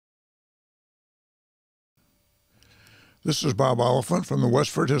This is Bob Oliphant from the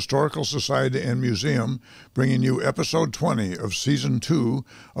Westford Historical Society and Museum, bringing you episode 20 of season 2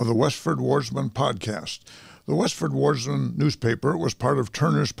 of the Westford Wardsman podcast. The Westford Wardsman newspaper was part of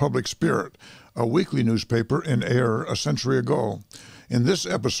Turner's Public Spirit, a weekly newspaper in Ayer a century ago. In this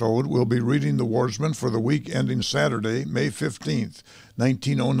episode, we'll be reading the Wardsman for the week ending Saturday, May 15th,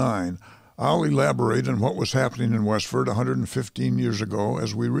 1909. I'll elaborate on what was happening in Westford 115 years ago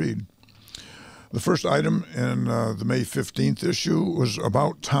as we read. The first item in the May 15th issue was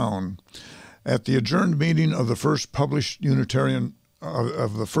about town. At the adjourned meeting of the first published Unitarian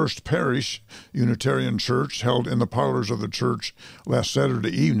of the First Parish Unitarian Church held in the parlors of the church last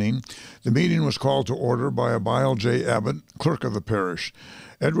Saturday evening, the meeting was called to order by Abiel J. Abbott, clerk of the parish.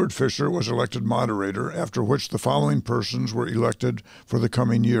 Edward Fisher was elected moderator, after which the following persons were elected for the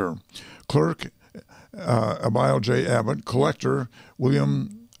coming year. Clerk, Abiel J. Abbott. Collector,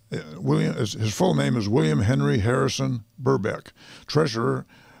 his full name is William Henry Harrison Burbeck. Treasurer,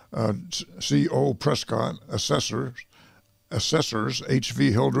 C.O. Prescott. Assessors,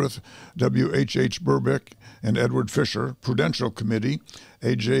 H.V. Hildreth, W.H.H. Burbeck, and Edward Fisher. Prudential Committee,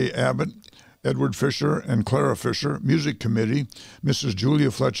 A.J. Abbott, Edward Fisher, and Clara Fisher. Music Committee, Mrs.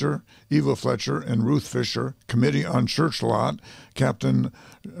 Julia Fletcher, Eva Fletcher, and Ruth Fisher. Committee on Church Lot, Captain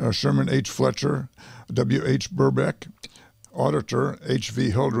Sherman H. Fletcher, W.H. Burbeck. Auditor, H.V.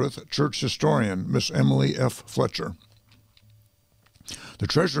 Hildreth. Church Historian, Miss Emily F. Fletcher. The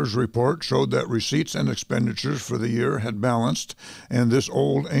Treasurer's report showed that receipts and expenditures for the year had balanced, and this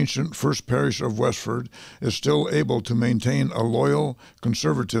old, ancient first parish of Westford is still able to maintain a loyal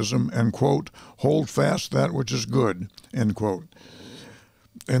conservatism and, quote, hold fast that which is good, end quote.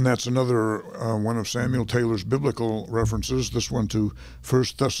 And that's another one of Samuel Taylor's biblical references, this one to 1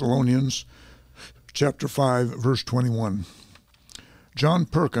 Thessalonians chapter 5, verse 21. John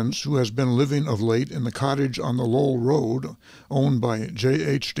Perkins, who has been living of late in the cottage on the Lowell Road, owned by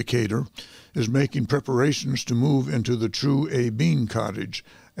J.H. Decatur, is making preparations to move into the True A. Bean cottage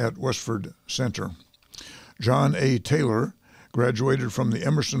at Westford Center. John A. Taylor graduated from the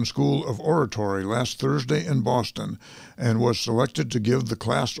Emerson School of Oratory last Thursday in Boston and was selected to give the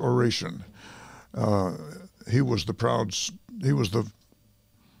class oration. He was the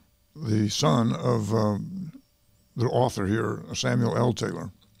son of the author here, Samuel L.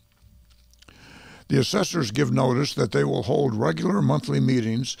 Taylor. The assessors give notice that they will hold regular monthly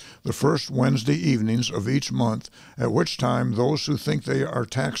meetings the first Wednesday evenings of each month, at which time those who think they are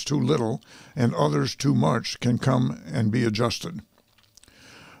taxed too little and others too much can come and be adjusted.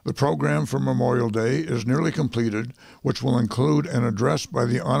 The program for Memorial Day is nearly completed, which will include an address by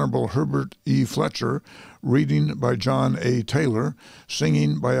the Honorable Herbert E. Fletcher, reading by John A. Taylor,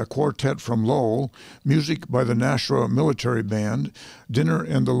 singing by a quartet from Lowell, music by the Nashua Military Band, dinner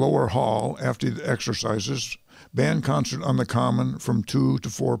in the lower hall after the exercises, band concert on the Common from 2 to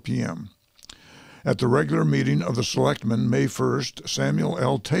 4 p.m. At the regular meeting of the Selectmen, May 1st, Samuel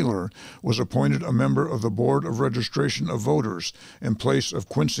L. Taylor was appointed a member of the Board of Registration of Voters in place of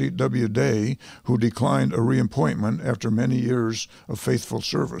Quincy W. Day, who declined a reappointment after many years of faithful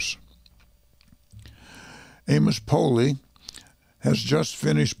service. Amos Poley has just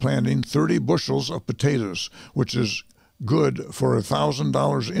finished planting 30 bushels of potatoes, which is good for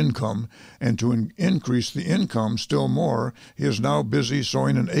 $1,000 income, and to increase the income still more, he is now busy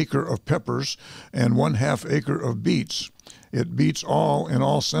sowing an acre of peppers and 1/2 acre of beets. It beats all, in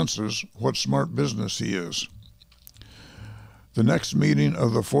all senses, what smart business he is. The next meeting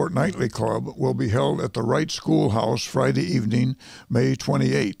of the Fortnightly Club will be held at the Wright Schoolhouse Friday evening, May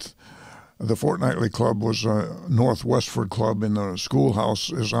 28th. The Fortnightly Club was a North Westford club, and the schoolhouse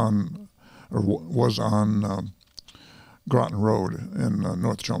was on Groton Road in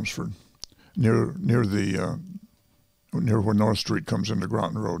North Chelmsford, near where North Street comes into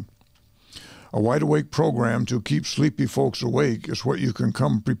Groton Road. A wide-awake program to keep sleepy folks awake is what you can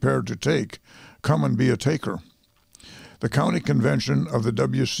come prepared to take. Come and be a taker. The county convention of the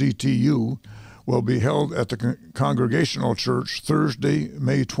WCTU will be held at the Congregational Church Thursday,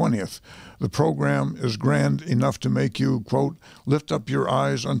 May 20th. The program is grand enough to make you, quote, lift up your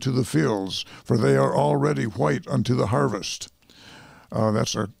eyes unto the fields, for they are already white unto the harvest.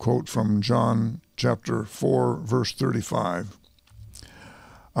 That's a quote from John chapter 4, verse 35.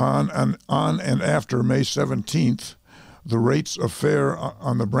 On and after May 17th, the rates of fare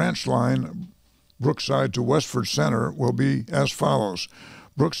on the branch line Brookside to Westford Center will be as follows.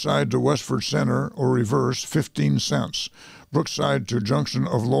 Brookside to Westford Center, or reverse, 15 cents. Brookside to junction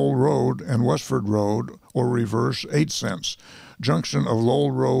of Lowell Road and Westford Road, or reverse, 8 cents. Junction of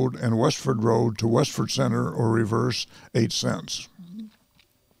Lowell Road and Westford Road to Westford Center, or reverse, 8 cents.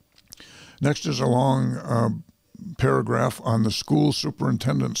 Next is a long paragraph on the school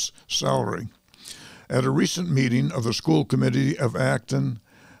superintendent's salary. At a recent meeting of the school committee of Acton,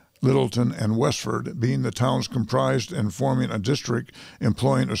 Littleton, and Westford, being the towns comprised and forming a district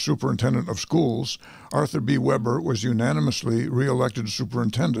employing a superintendent of schools, Arthur B. Weber was unanimously re-elected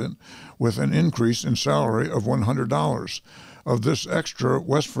superintendent with an increase in salary of $100. Of this extra,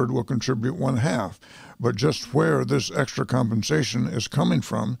 Westford will contribute one-half, but just where this extra compensation is coming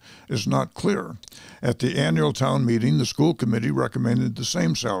from is not clear. At the annual town meeting, the school committee recommended the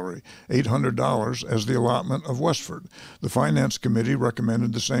same salary, $800, as the allotment of Westford. The finance committee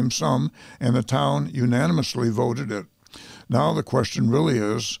recommended the same sum, and the town unanimously voted it. Now the question really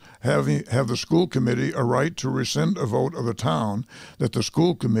is, have the school committee a right to rescind a vote of the town that the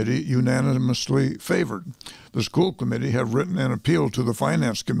school committee unanimously favored? The school committee have written an appeal to the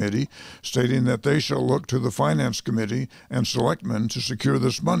finance committee stating that they shall look to the finance committee and selectmen to secure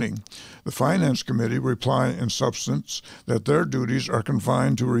this money. The finance committee reply in substance that their duties are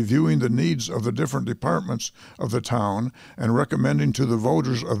confined to reviewing the needs of the different departments of the town and recommending to the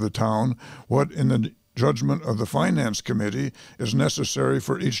voters of the town what in the judgment of the finance committee is necessary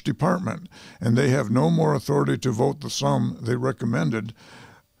for each department, and they have no more authority to vote the sum they recommended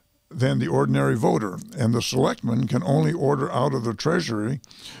than the ordinary voter, and the selectmen can only order out of the treasury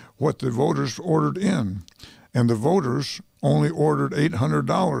what the voters ordered in, and the voters only ordered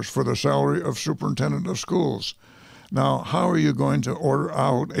 $800 for the salary of superintendent of schools. Now, how are you going to order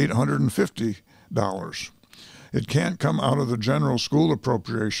out $850? It can't come out of the general school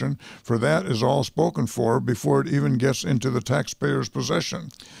appropriation, for that is all spoken for before it even gets into the taxpayer's possession.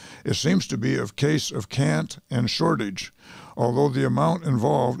 It seems to be a case of can't and shortage. Although the amount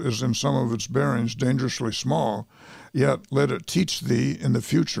involved is in some of its bearings dangerously small, yet let it teach thee in the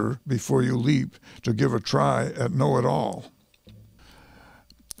future before you leap to give a try at know-it-all.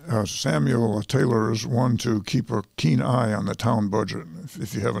 Samuel Taylor is one to keep a keen eye on the town budget,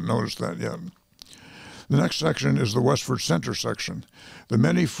 if you haven't noticed that yet. The next section is the Westford Center section. The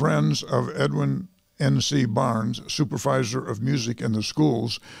many friends of Edwin N.C. Barnes, supervisor of music in the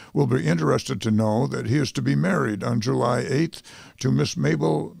schools, will be interested to know that he is to be married on July 8th to Miss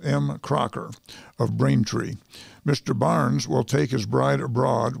Mabel M. Crocker of Braintree. Mr. Barnes will take his bride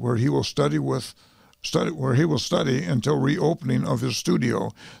abroad, where he will study until reopening of his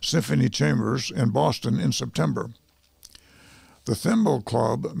studio, Symphony Chambers, in Boston in September. The Thimble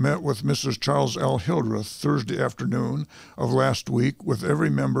Club met with Mrs. Charles L. Hildreth Thursday afternoon of last week with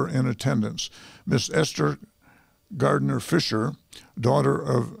every member in attendance. Miss Esther Gardner Fisher, daughter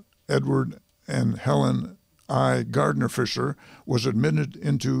of Edward and Helen I. Gardner Fisher, was admitted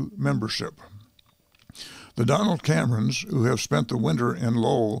into membership. The Donald Camerons, who have spent the winter in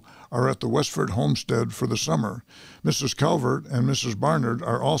Lowell, are at the Westford homestead for the summer. Mrs. Calvert and Mrs. Barnard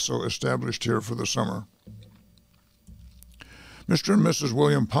are also established here for the summer. Mr. and Mrs.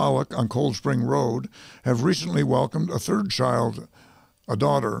 William Pollock on Cold Spring Road have recently welcomed a third child, a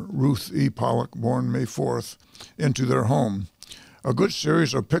daughter, Ruth E. Pollock, born May 4th, into their home. A good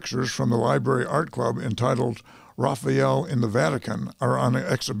series of pictures from the Library Art Club entitled Raphael in the Vatican are on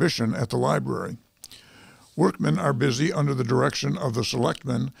exhibition at the library. Workmen are busy under the direction of the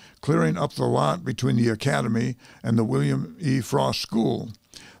selectmen clearing up the lot between the Academy and the William E. Frost School.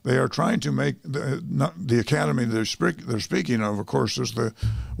 They are trying to make the academy they're speaking of course, is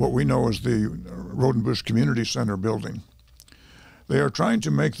what we know as the Rodenbush Community Center building. They are trying to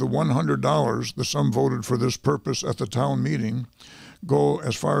make the $100, the sum voted for this purpose at the town meeting, go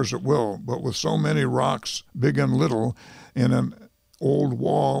as far as it will, but with so many rocks, big and little, in an old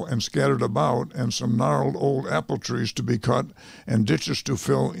wall and scattered about, and some gnarled old apple trees to be cut and ditches to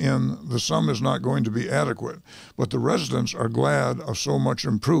fill in, the sum is not going to be adequate. But the residents are glad of so much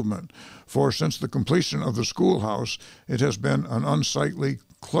improvement, for since the completion of the schoolhouse, it has been an unsightly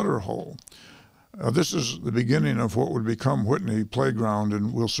clutter hole. This is the beginning of what would become Whitney Playground,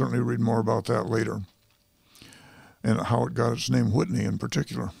 and we'll certainly read more about that later, and how it got its name Whitney in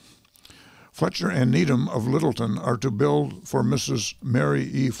particular. Fletcher and Needham of Littleton are to build for Mrs. Mary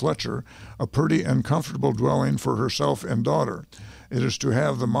E. Fletcher a pretty and comfortable dwelling for herself and daughter. It is to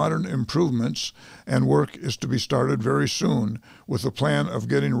have the modern improvements, and work is to be started very soon, with the plan of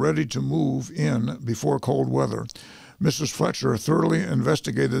getting ready to move in before cold weather. Mrs. Fletcher thoroughly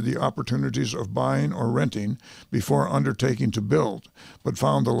investigated the opportunities of buying or renting before undertaking to build, but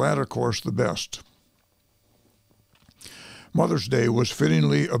found the latter course the best. Mother's Day was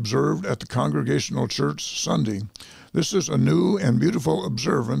fittingly observed at the Congregational Church Sunday. This is a new and beautiful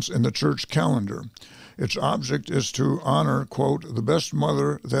observance in the church calendar. Its object is to honor, quote, the best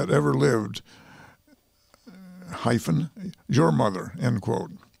mother that ever lived, your mother, end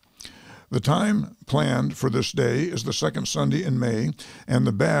quote. The time planned for this day is the second Sunday in May, and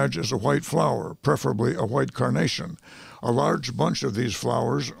the badge is a white flower, preferably a white carnation. A large bunch of these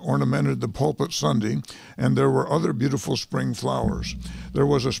flowers ornamented the pulpit Sunday, and there were other beautiful spring flowers. There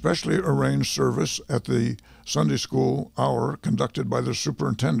was a specially arranged service at the Sunday school hour conducted by the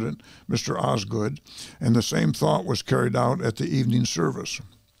superintendent, Mr. Osgood, and the same thought was carried out at the evening service.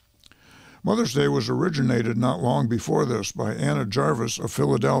 Mother's Day was originated not long before this by Anna Jarvis of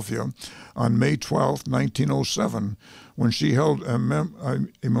Philadelphia on May 12, 1907, when she held a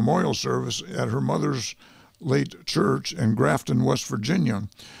memorial service at her mother's late church in Grafton, West Virginia.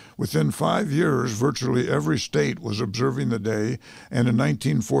 Within 5 years, virtually every state was observing the day, and in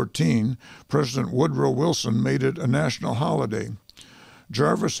 1914, President Woodrow Wilson made it a national holiday.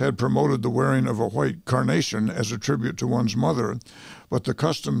 Jarvis had promoted the wearing of a white carnation as a tribute to one's mother, but the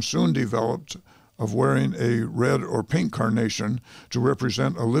custom soon developed of wearing a red or pink carnation to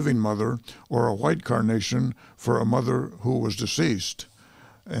represent a living mother, or a white carnation for a mother who was deceased.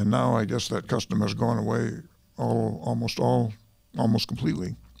 And now I guess that custom has gone away almost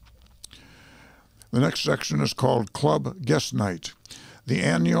completely. The next section is called Club Guest Night. The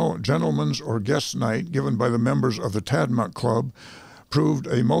annual Gentlemen's or Guest Night given by the members of the Tadmont Club proved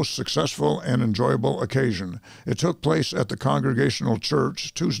a most successful and enjoyable occasion. It took place at the Congregational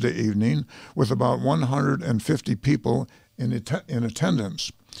Church Tuesday evening with about 150 people in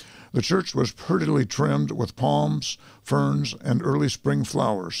attendance. The church was prettily trimmed with palms, ferns, and early spring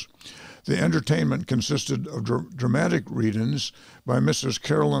flowers. The entertainment consisted of dramatic readings by Mrs.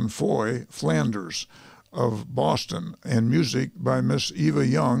 Carolyn Foy Flanders of Boston and music by Miss Eva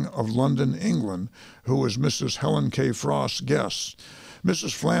Young of London, England, who was Mrs. Helen K. Frost's guest.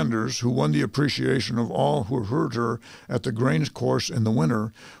 Mrs. Flanders, who won the appreciation of all who heard her at the Grange course in the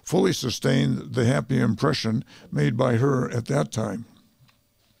winter, fully sustained the happy impression made by her at that time.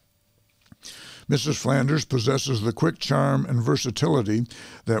 Mrs. Flanders possesses the quick charm and versatility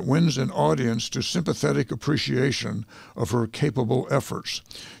that wins an audience to sympathetic appreciation of her capable efforts.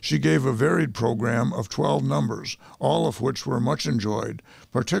 She gave a varied program of 12 numbers, all of which were much enjoyed,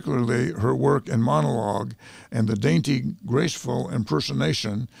 particularly her work in monologue and the dainty, graceful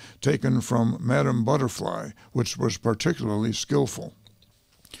impersonation taken from Madame Butterfly, which was particularly skillful.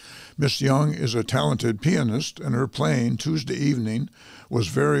 Miss Young is a talented pianist, and her playing Tuesday evening was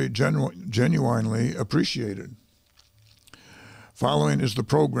very genuinely appreciated. Following is the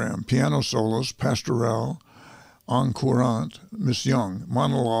program: piano solos, pastoral, en courant, Miss Young,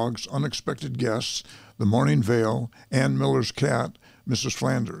 monologues, unexpected guests, the morning veil, Ann Miller's cat, Mrs.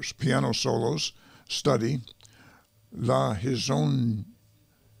 Flanders, piano solos, study, his own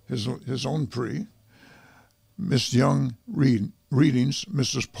prix, Miss Young readings,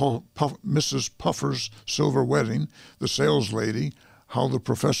 Mrs. Puffer's Silver Wedding, The Sales Lady, How the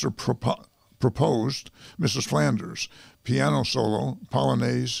Professor Proposed, Mrs. Flanders, piano solo,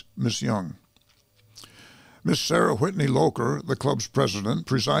 Polonaise, Miss Young. Miss Sarah Whitney Loker, the club's president,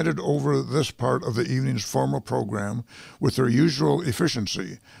 presided over this part of the evening's formal program with her usual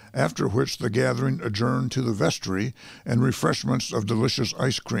efficiency, after which the gathering adjourned to the vestry and refreshments of delicious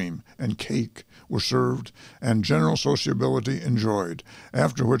ice cream and cake were served and general sociability enjoyed,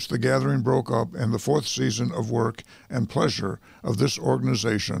 after which the gathering broke up and the fourth season of work and pleasure of this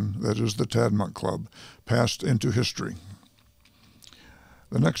organization, that is the Tadmont Club, passed into history.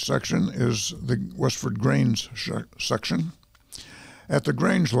 The next section is the Westford Grange section. At the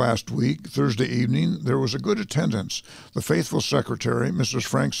Grange last week, Thursday evening, there was a good attendance. The faithful secretary, Mrs.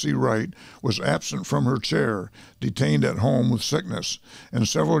 Frank C. Wright, was absent from her chair, detained at home with sickness. In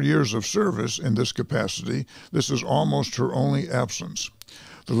several years of service in this capacity, this is almost her only absence.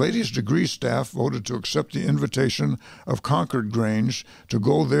 The ladies' degree staff voted to accept the invitation of Concord Grange to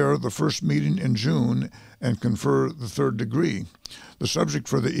go there the first meeting in June and confer the third degree. The subject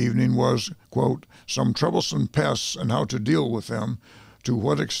for the evening was, quote, some troublesome pests and how to deal with them. To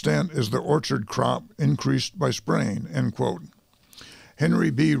what extent is the orchard crop increased by spraying, end quote.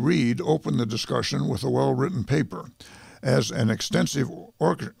 Henry B. Reed opened the discussion with a well-written paper. As an extensive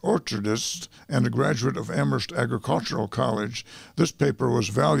orchardist and a graduate of Amherst Agricultural College, this paper was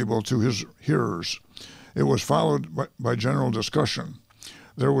valuable to his hearers. It was followed by general discussion.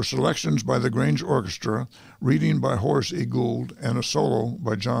 There were selections by the Grange Orchestra, reading by Horace E. Gould, and a solo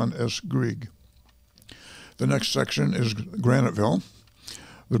by John S. Grieg. The next section is Graniteville.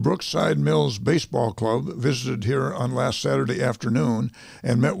 The Brookside Mills Baseball Club visited here on last Saturday afternoon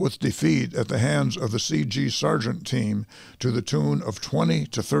and met with defeat at the hands of the C.G. Sargent team to the tune of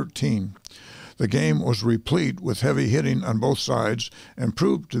 20-13. The game was replete with heavy hitting on both sides and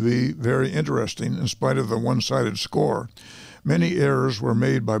proved to be very interesting in spite of the one-sided score. Many errors were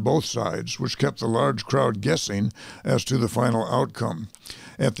made by both sides, which kept the large crowd guessing as to the final outcome.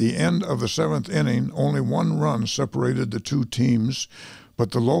 At the end of the 7th inning, only one run separated the two teams,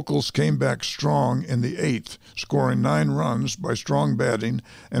 but the locals came back strong in the 8th, scoring 9 runs by strong batting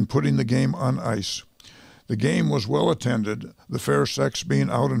and putting the game on ice. The game was well attended, the fair sex being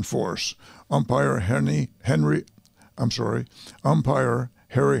out in force. Umpire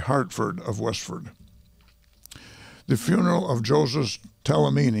Harry Hartford of Westford. The funeral of Joseph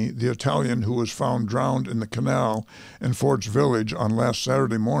Talamini, the Italian who was found drowned in the canal in Ford's Village on last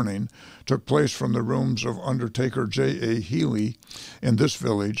Saturday morning, took place from the rooms of Undertaker J.A. Healy in this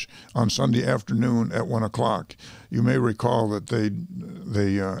village on Sunday afternoon at 1 o'clock. You may recall that they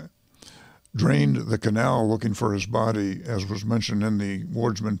drained the canal looking for his body, as was mentioned in the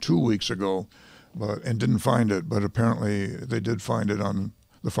Wardsman 2 weeks ago, and didn't find it, but apparently they did find it on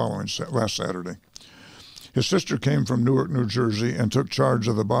the last Saturday. His sister came from Newark, New Jersey, and took charge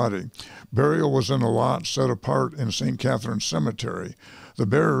of the body. Burial was in a lot set apart in St. Catherine's Cemetery. The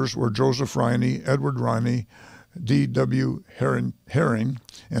bearers were Joseph Riney, Edward Riney, D.W. Herring,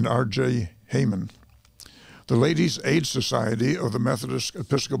 and R.J. Heyman. The Ladies' Aid Society of the Methodist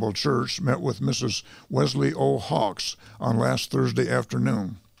Episcopal Church met with Mrs. Wesley O. Hawks on last Thursday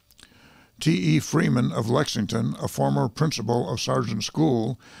afternoon. T.E. Freeman of Lexington, a former principal of Sargent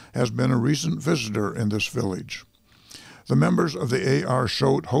School, has been a recent visitor in this village. The members of the A.R.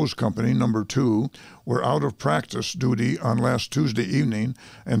 Schote Hose Company No. 2 were out of practice duty on last Tuesday evening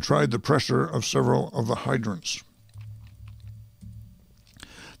and tried the pressure of several of the hydrants.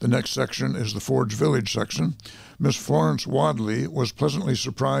 The next section is the Forge Village section. Miss Florence Wadley was pleasantly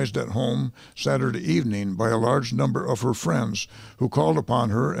surprised at home Saturday evening by a large number of her friends who called upon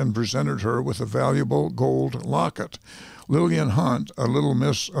her and presented her with a valuable gold locket. Lillian Hunt, a little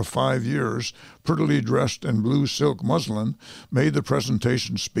miss of 5 years, prettily dressed in blue silk muslin, made the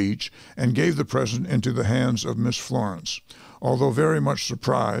presentation speech and gave the present into the hands of Miss Florence. Although very much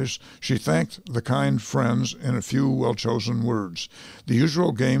surprised, she thanked the kind friends in a few well-chosen words. The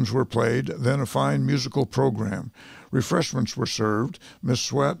usual games were played, then a fine musical program. Refreshments were served, Miss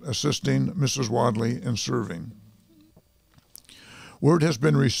Sweat assisting Mrs. Wadley in serving. Word has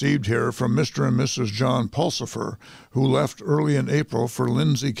been received here from Mr. and Mrs. John Pulsifer, who left early in April for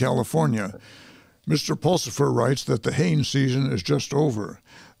Lindsay, California. Mr. Pulsifer writes that the haying season is just over.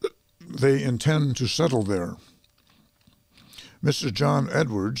 They intend to settle there. Mrs. John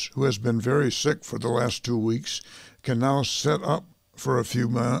Edwards, who has been very sick for the last 2 weeks, can now set up for a few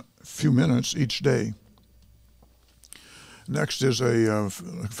minutes each day. Next is a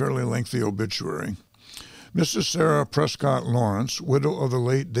fairly lengthy obituary. Mrs. Sarah Prescott Lawrence, widow of the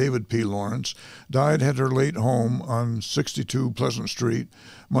late David P. Lawrence, died at her late home on 62 Pleasant Street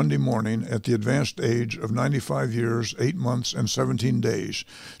Monday morning at the advanced age of 95 years, 8 months, and 17 days.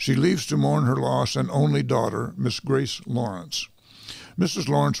 She leaves to mourn her loss an only daughter, Miss Grace Lawrence. Mrs.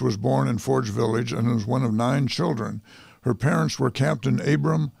 Lawrence was born in Forge Village and was one of 9 children. Her parents were Captain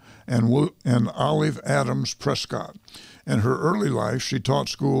Abram and Olive Adams Prescott. In her early life, she taught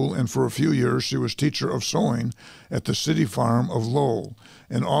school, and for a few years she was teacher of sewing at the city farm of Lowell.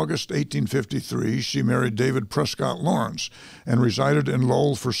 In August 1853, she married David Prescott Lawrence and resided in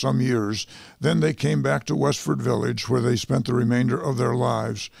Lowell for some years. Then they came back to Westford Village, where they spent the remainder of their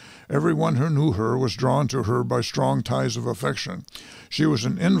lives. Everyone who knew her was drawn to her by strong ties of affection. She was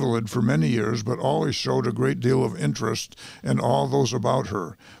an invalid for many years, but always showed a great deal of interest in all those about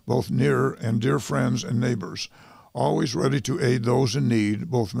her, both near and dear friends and neighbors, always ready to aid those in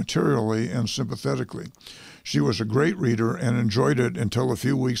need, both materially and sympathetically. She was a great reader and enjoyed it until a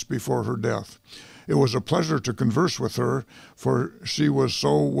few weeks before her death. It was a pleasure to converse with her, for she was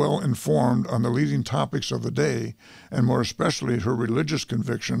so well informed on the leading topics of the day, and more especially her religious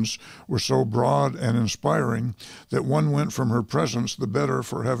convictions were so broad and inspiring that one went from her presence the better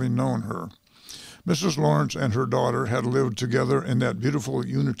for having known her. Mrs. Lawrence and her daughter had lived together in that beautiful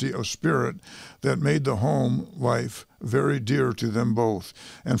unity of spirit that made the home life very dear to them both,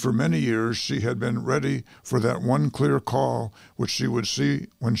 and for many years she had been ready for that one clear call which she would see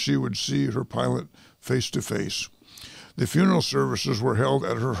when she would see her pilot face to face. The funeral services were held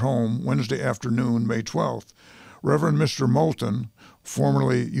at her home Wednesday afternoon, May 12th. Reverend Mr. Moulton,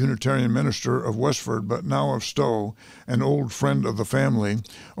 formerly Unitarian minister of Westford but now of Stowe, an old friend of the family,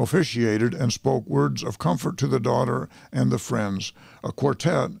 officiated and spoke words of comfort to the daughter and the friends. A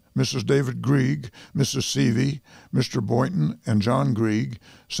quartet, Mrs. David Grieg, Mrs. Seavey, Mr. Boynton, and John Grieg,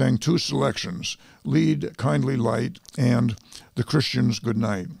 sang 2 selections, Lead, Kindly Light, and The Christian's Good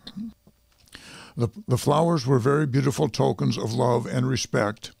Night. The flowers were very beautiful tokens of love and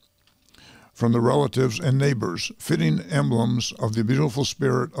respect from the relatives and neighbors, fitting emblems of the beautiful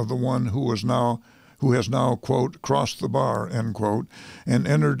spirit of the one who has now, quote, crossed the bar, end quote, and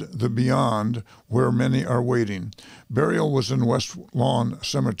entered the beyond where many are waiting. Burial was in West Lawn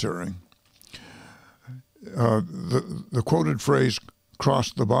Cemetery. The quoted phrase,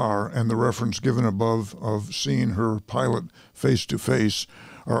 crossed the bar, and the reference given above of seeing her pilot face to face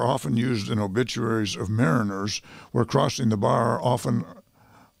are often used in obituaries of mariners, where crossing the bar often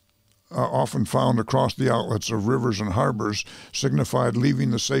found across the outlets of rivers and harbors signified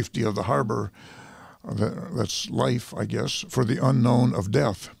leaving the safety of the harbor, that's life, I guess, for the unknown of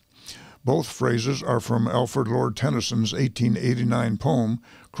death. Both phrases are from Alfred Lord Tennyson's 1889 poem,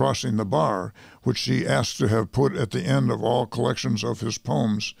 Crossing the Bar, which she asked to have put at the end of all collections of his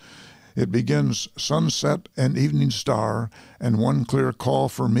poems. It begins, sunset and evening star, and one clear call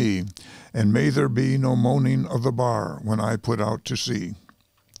for me, and may there be no moaning of the bar when I put out to sea.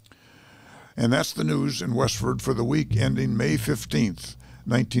 And that's the news in Westford for the week ending May 15th,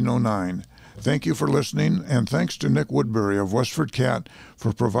 1909. Thank you for listening, and thanks to Nick Woodbury of Westford Cat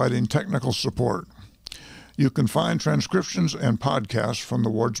for providing technical support. You can find transcriptions and podcasts from the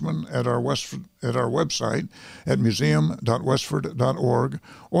Wardsman at our website at museum.westford.org,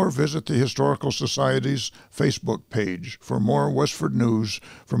 or visit the Historical Society's Facebook page for more Westford news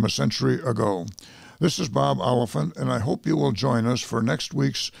from a century ago. This is Bob Oliphant, and I hope you will join us for next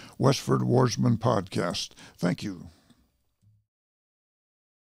week's Westford Wardsman podcast. Thank you.